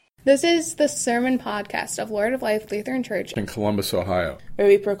This is the Sermon Podcast of Lord of Life Lutheran Church in Columbus, Ohio, where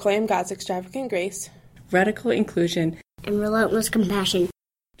we proclaim God's extravagant grace, radical inclusion, and relentless compassion.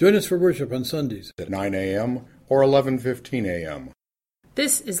 Join us for worship on Sundays at 9 a.m. or 11:15 a.m.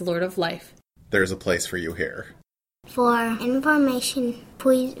 This is Lord of Life. There's a place for you here. For information,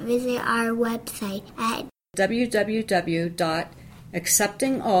 please visit our website at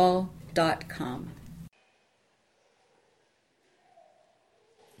www.acceptingall.com.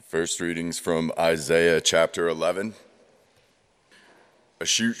 First readings from Isaiah chapter 11. A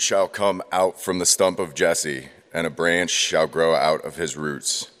shoot shall come out from the stump of Jesse, and a branch shall grow out of his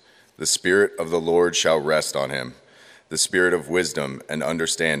roots. The Spirit of the Lord shall rest on him, the Spirit of wisdom and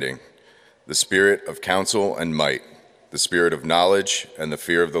understanding, the Spirit of counsel and might, the Spirit of knowledge and the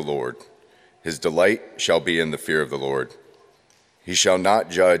fear of the Lord. His delight shall be in the fear of the Lord. He shall not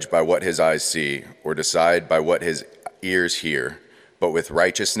judge by what his eyes see, or decide by what his ears hear, but with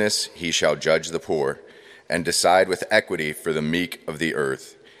righteousness he shall judge the poor, and decide with equity for the meek of the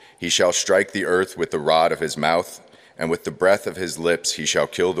earth. He shall strike the earth with the rod of his mouth, and with the breath of his lips he shall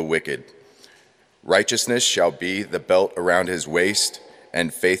kill the wicked. Righteousness shall be the belt around his waist,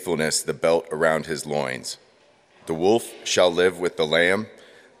 and faithfulness the belt around his loins. The wolf shall live with the lamb,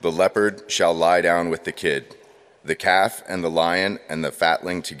 the leopard shall lie down with the kid, the calf and the lion and the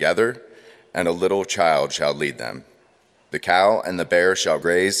fatling together, and a little child shall lead them. The cow and the bear shall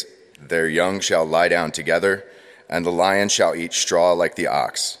graze, their young shall lie down together, and the lion shall eat straw like the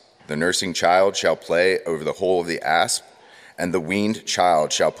ox. The nursing child shall play over the hole of the asp, and the weaned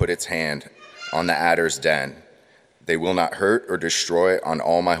child shall put its hand on the adder's den. They will not hurt or destroy on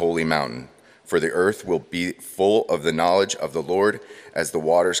all my holy mountain, for the earth will be full of the knowledge of the Lord as the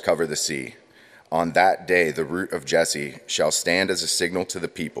waters cover the sea. On that day the root of Jesse shall stand as a signal to the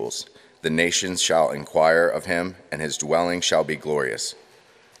peoples. The nations shall inquire of him, and his dwelling shall be glorious.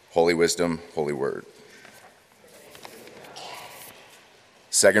 Holy wisdom, holy word.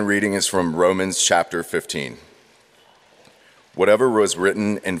 Second reading is from Romans chapter 15. Whatever was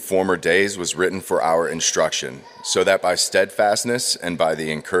written in former days was written for our instruction, so that by steadfastness and by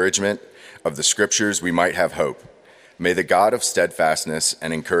the encouragement of the Scriptures we might have hope. May the God of steadfastness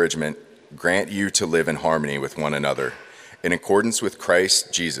and encouragement grant you to live in harmony with one another, in accordance with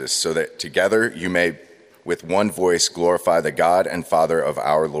Christ Jesus, so that together you may with one voice glorify the God and Father of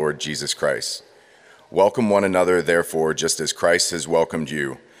our Lord Jesus Christ. Welcome one another, therefore, just as Christ has welcomed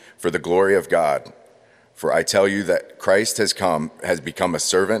you, for the glory of God. For I tell you that Christ has become a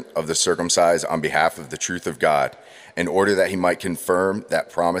servant of the circumcised on behalf of the truth of God, in order that he might confirm the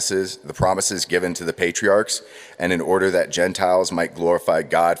promises given to the patriarchs, and in order that Gentiles might glorify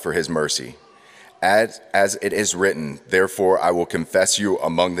God for his mercy. As it is written, therefore I will confess you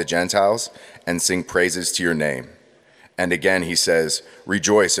among the Gentiles and sing praises to your name. And again he says,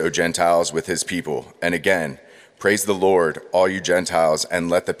 rejoice, O Gentiles, with his people. And again, praise the Lord, all you Gentiles, and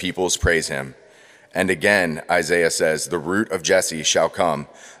let the peoples praise him. And again, Isaiah says, the root of Jesse shall come,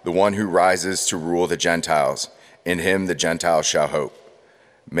 the one who rises to rule the Gentiles. In him the Gentiles shall hope.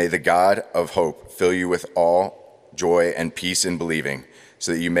 May the God of hope fill you with all joy and peace in believing,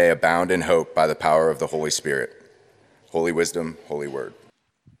 so that you may abound in hope by the power of the Holy Spirit. Holy wisdom, holy word.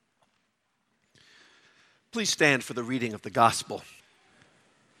 Please stand for the reading of the gospel.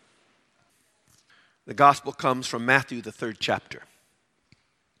 The gospel comes from Matthew, the 3rd chapter.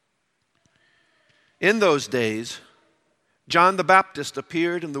 In those days, John the Baptist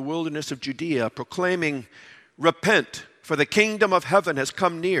appeared in the wilderness of Judea, proclaiming, repent, for the kingdom of heaven has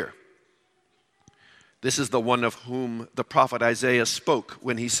come near. This is the one of whom the prophet Isaiah spoke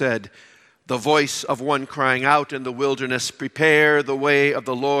when he said, the voice of one crying out in the wilderness, prepare the way of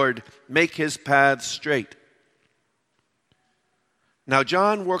the Lord, make his paths straight. Now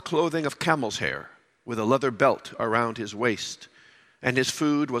John wore clothing of camel's hair, with a leather belt around his waist, and his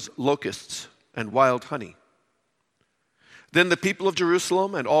food was locusts and wild honey. Then the people of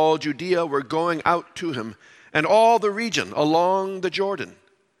Jerusalem and all Judea were going out to him, and all the region along the Jordan.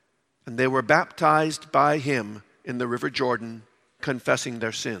 And they were baptized by him in the river Jordan, confessing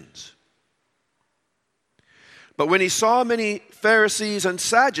their sins. But when he saw many Pharisees and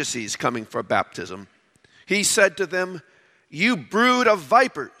Sadducees coming for baptism, he said to them, you brood of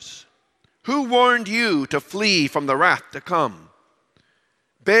vipers, who warned you to flee from the wrath to come?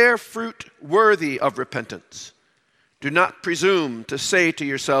 Bear fruit worthy of repentance. Do not presume to say to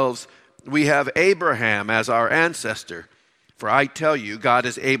yourselves, we have Abraham as our ancestor. For I tell you, God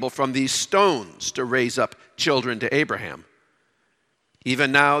is able from these stones to raise up children to Abraham.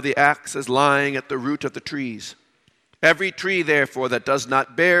 Even now the axe is lying at the root of the trees. Every tree, therefore, that does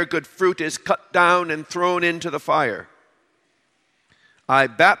not bear good fruit is cut down and thrown into the fire. I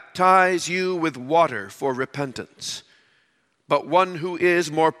baptize you with water for repentance, but one who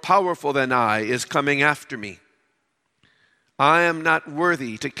is more powerful than I is coming after me. I am not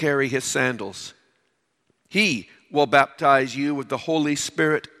worthy to carry his sandals. He will baptize you with the Holy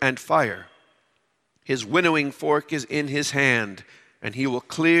Spirit and fire. His winnowing fork is in his hand, and he will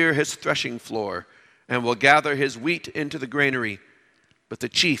clear his threshing floor and will gather his wheat into the granary, but the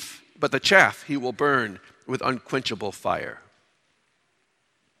chaff he will burn with unquenchable fire.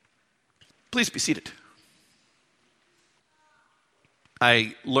 Please be seated.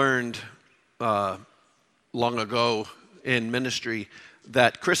 I learned long ago in ministry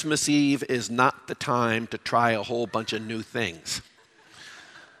that Christmas Eve is not the time to try a whole bunch of new things.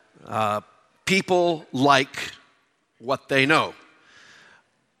 People like what they know.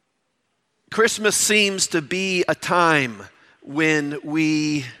 Christmas seems to be a time when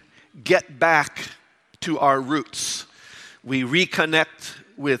we get back to our roots. We reconnect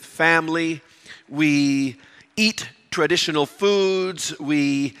with family. We eat traditional foods.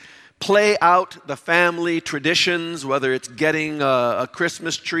 We play out the family traditions, whether it's getting a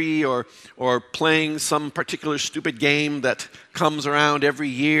Christmas tree or playing some particular stupid game that comes around every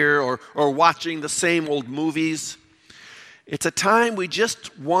year or watching the same old movies. It's a time we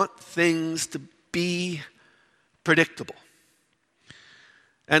just want things to be predictable.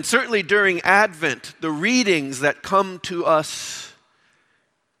 And certainly during Advent, the readings that come to us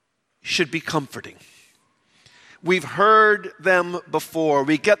should be comforting. We've heard them before.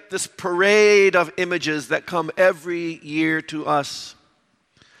 We get this parade of images that come every year to us.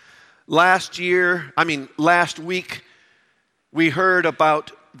 Last week, we heard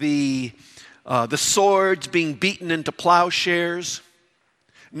about the swords being beaten into plowshares.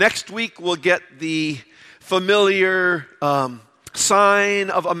 Next week, we'll get the familiar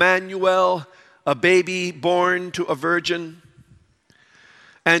sign of Emmanuel, a baby born to a virgin.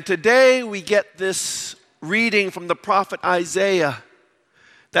 And today, we get this reading from the prophet Isaiah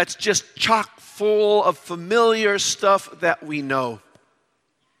that's just chock full of familiar stuff that we know.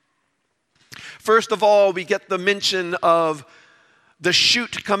 First of all, we get the mention of the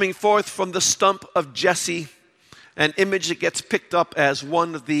shoot coming forth from the stump of Jesse, an image that gets picked up as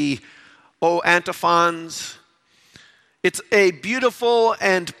one of the antiphons. It's a beautiful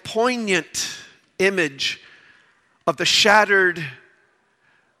and poignant image of the shattered,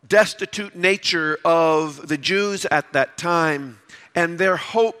 destitute nature of the Jews at that time and their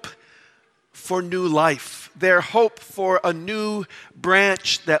hope for new life, their hope for a new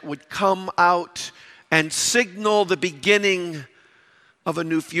branch that would come out and signal the beginning of a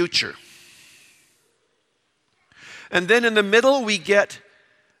new future. And then in the middle, we get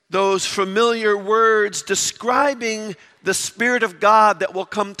those familiar words describing the Spirit of God that will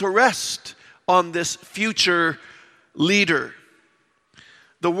come to rest on this future leader.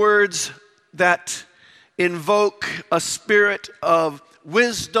 The words that invoke a spirit of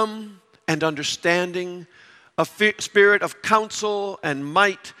wisdom and understanding, a spirit of counsel and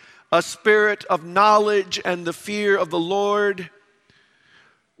might, a spirit of knowledge and the fear of the Lord.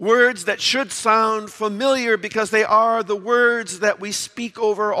 Words that should sound familiar because they are the words that we speak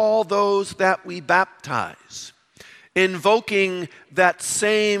over all those that we baptize, invoking that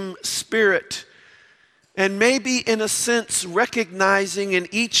same spirit, and maybe in a sense recognizing in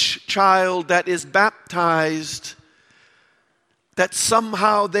each child that is baptized that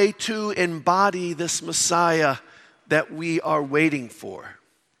somehow they too embody this Messiah that we are waiting for.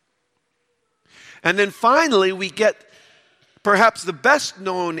 And then finally we get perhaps the best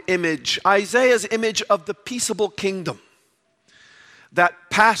known image, Isaiah's image of the peaceable kingdom. That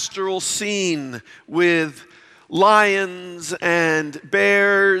pastoral scene with lions and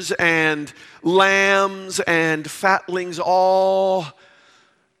bears and lambs and fatlings all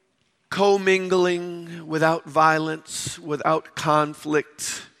commingling without violence, without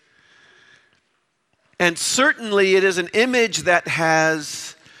conflict. And certainly it is an image that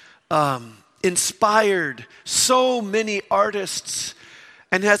has inspired so many artists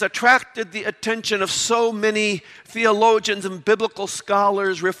and has attracted the attention of so many theologians and biblical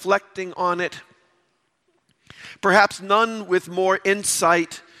scholars reflecting on it. Perhaps none with more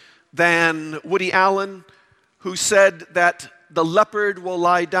insight than Woody Allen, who said that the leopard will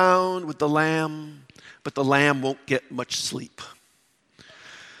lie down with the lamb, but the lamb won't get much sleep.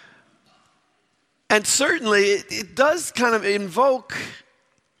 And certainly it does kind of invoke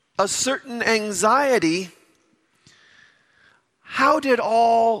a certain anxiety. How did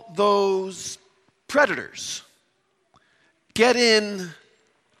all those predators get in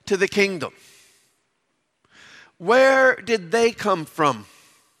to the kingdom? Where did they come from?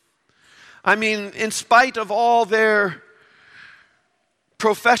 I mean, in spite of all their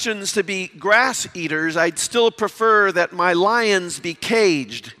professions to be grass eaters, I'd still prefer that my lions be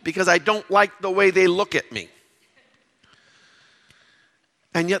caged because I don't like the way they look at me.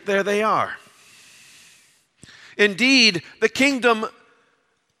 And yet there they are. Indeed, the kingdom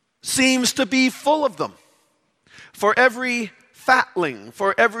seems to be full of them. For every fatling,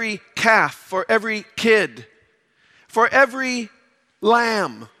 for every calf, for every kid, for every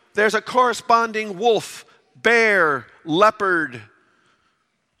lamb, there's a corresponding wolf, bear, leopard,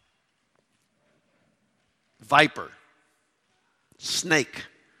 viper, snake.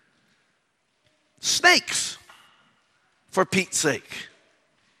 Snakes, for Pete's sake.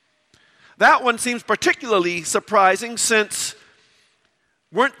 That one seems particularly surprising since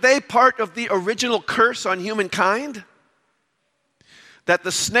weren't they part of the original curse on humankind? That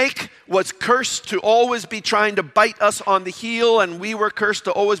the snake was cursed to always be trying to bite us on the heel, and we were cursed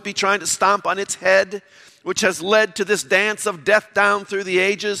to always be trying to stomp on its head, which has led to this dance of death down through the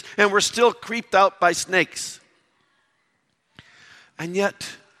ages, and we're still creeped out by snakes. And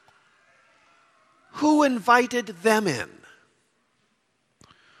yet, who invited them in?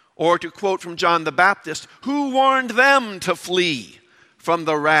 Or to quote from John the Baptist, who warned them to flee from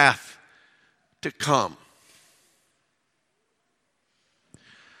the wrath to come?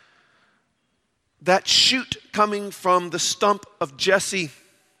 That shoot coming from the stump of Jesse.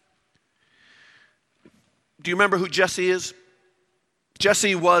 Do you remember who Jesse is?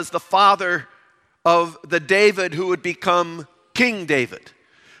 Jesse was the father of the David who would become King David,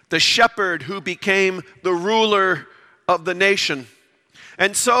 the shepherd who became the ruler of the nation.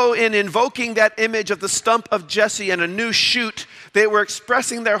 And so in invoking that image of the stump of Jesse and a new shoot, they were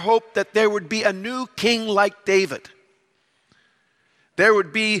expressing their hope that there would be a new king like David. There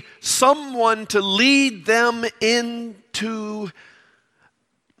would be someone to lead them into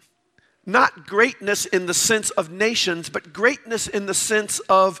not greatness in the sense of nations, but greatness in the sense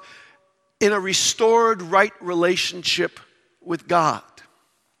of in a restored right relationship with God.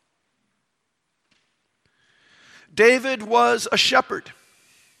 David was a shepherd.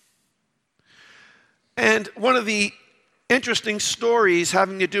 And one of the interesting stories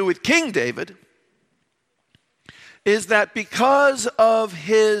having to do with King David is that because of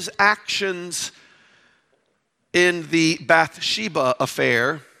his actions in the Bathsheba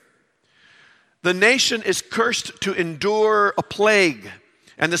affair, the nation is cursed to endure a plague.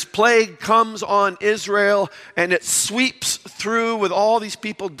 And this plague comes on Israel, and it sweeps through with all these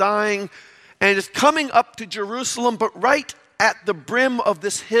people dying, and it's coming up to Jerusalem, but right at the brim of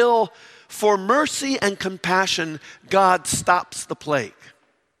this hill, for mercy and compassion, God stops the plague.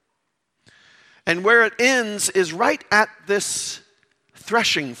 And where it ends is right at this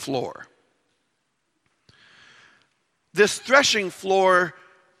threshing floor. This threshing floor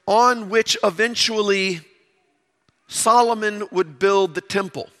on which eventually Solomon would build the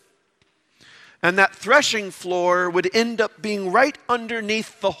temple. And that threshing floor would end up being right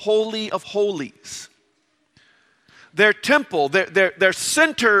underneath the Holy of Holies. Their temple, their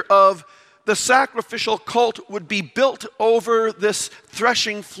center of the sacrificial cult would be built over this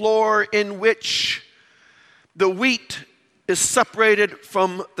threshing floor in which the wheat is separated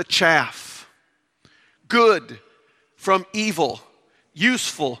from the chaff, good from evil,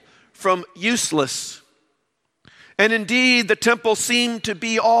 useful from useless. And indeed, the temple seemed to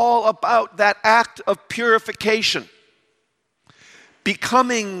be all about that act of purification,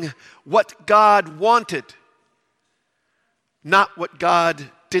 becoming what God wanted, not what God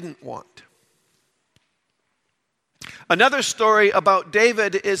didn't want. Another story about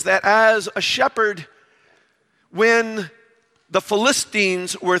David is that as a shepherd, when the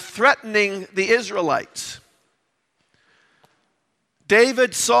Philistines were threatening the Israelites,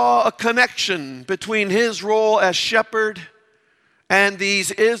 David saw a connection between his role as shepherd and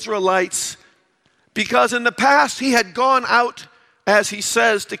these Israelites, because in the past he had gone out, as he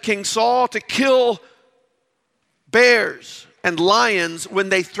says to King Saul, to kill bears and lions when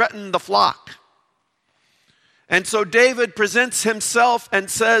they threatened the flock. And so David presents himself and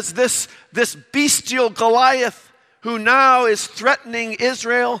says, this bestial Goliath who now is threatening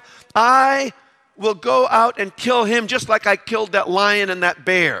Israel, I will go out and kill him just like I killed that lion and that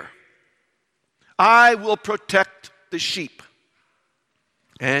bear. I will protect the sheep.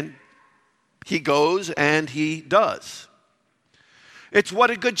 And he goes and he does. It's what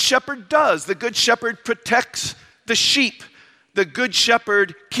a good shepherd does. The good shepherd protects the sheep. The good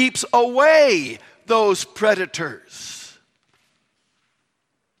shepherd keeps away those predators.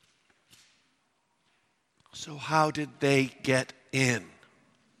 So how did they get in?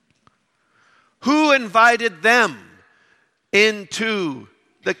 Who invited them into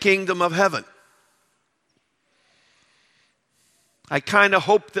the kingdom of heaven? I kind of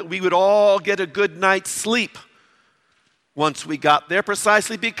hoped that we would all get a good night's sleep once we got there,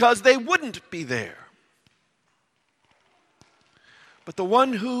 precisely because they wouldn't be there. But the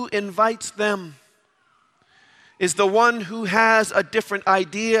one who invites them is the one who has a different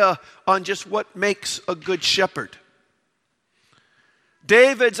idea on just what makes a good shepherd.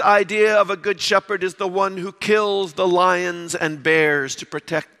 David's idea of a good shepherd is the one who kills the lions and bears to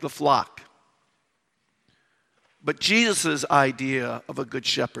protect the flock. But Jesus' idea of a good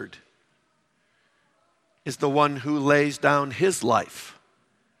shepherd is the one who lays down his life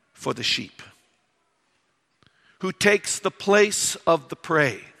for the sheep, who takes the place of the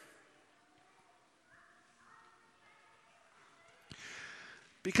prey.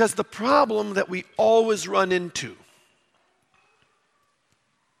 Because the problem that we always run into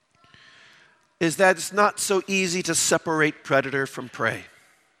is that it's not so easy to separate predator from prey.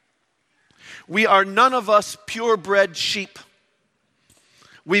 We are none of us purebred sheep.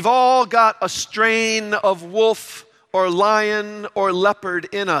 We've all got a strain of wolf or lion or leopard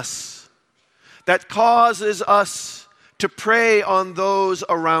in us that causes us to prey on those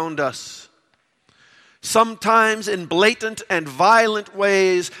around us. Sometimes in blatant and violent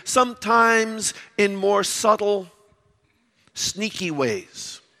ways, sometimes in more subtle, sneaky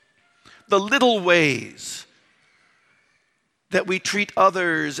ways. The little ways that we treat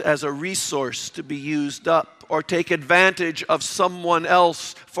others as a resource to be used up or take advantage of someone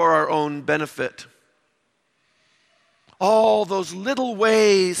else for our own benefit. All those little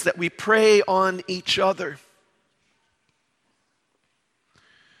ways that we prey on each other.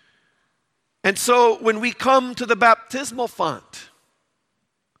 And so when we come to the baptismal font,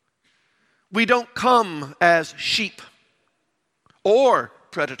 we don't come as sheep or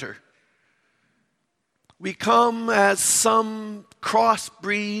predator. We come as some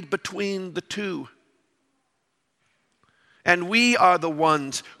crossbreed between the two. And we are the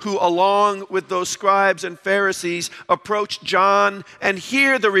ones who, along with those scribes and Pharisees, approach John and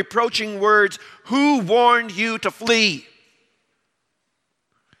hear the reproaching words, "Who warned you to flee?"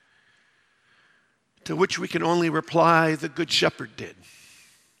 To which we can only reply, the Good Shepherd did.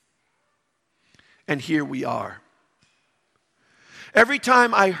 And here we are. Every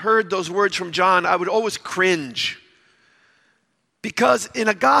time I heard those words from John, I would always cringe. Because in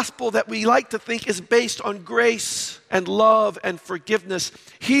a gospel that we like to think is based on grace and love and forgiveness,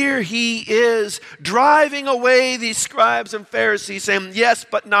 here he is driving away these scribes and Pharisees, saying, yes,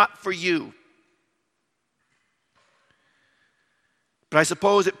 but not for you. But I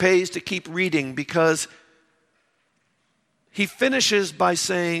suppose it pays to keep reading, because he finishes by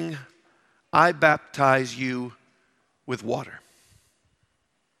saying, I baptize you with water.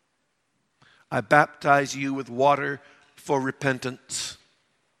 I baptize you with water for repentance.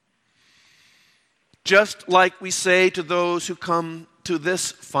 Just like we say to those who come to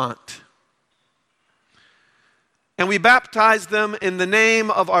this font. And we baptize them in the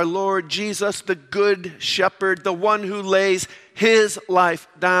name of our Lord Jesus, the Good Shepherd, the one who lays his life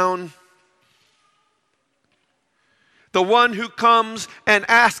down. The one who comes and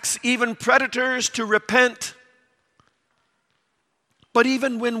asks even predators to repent. But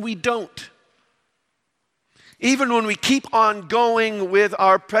even when we don't, even when we keep on going with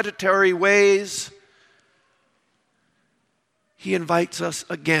our predatory ways, he invites us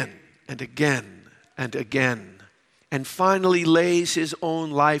again and again and again, and finally lays his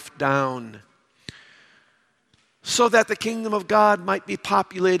own life down so that the kingdom of God might be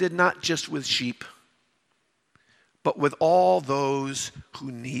populated not just with sheep, but with all those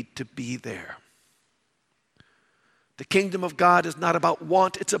who need to be there. The kingdom of God is not about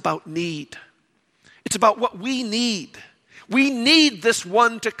want, it's about need. It's about what we need. We need this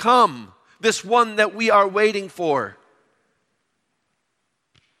one to come, this one that we are waiting for.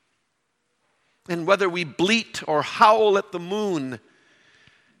 And whether we bleat or howl at the moon,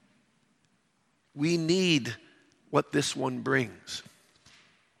 we need what this one brings.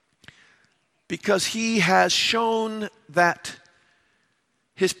 Because he has shown that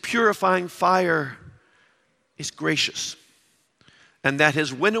his purifying fire is gracious. And that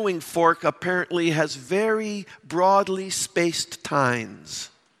his winnowing fork apparently has very broadly spaced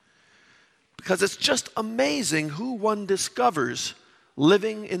tines. Because it's just amazing who one discovers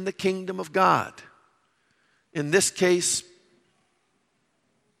living in the kingdom of God. In this case,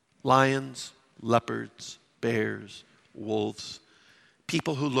 lions, leopards, bears, wolves,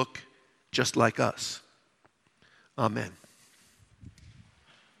 people who look just like us. Amen.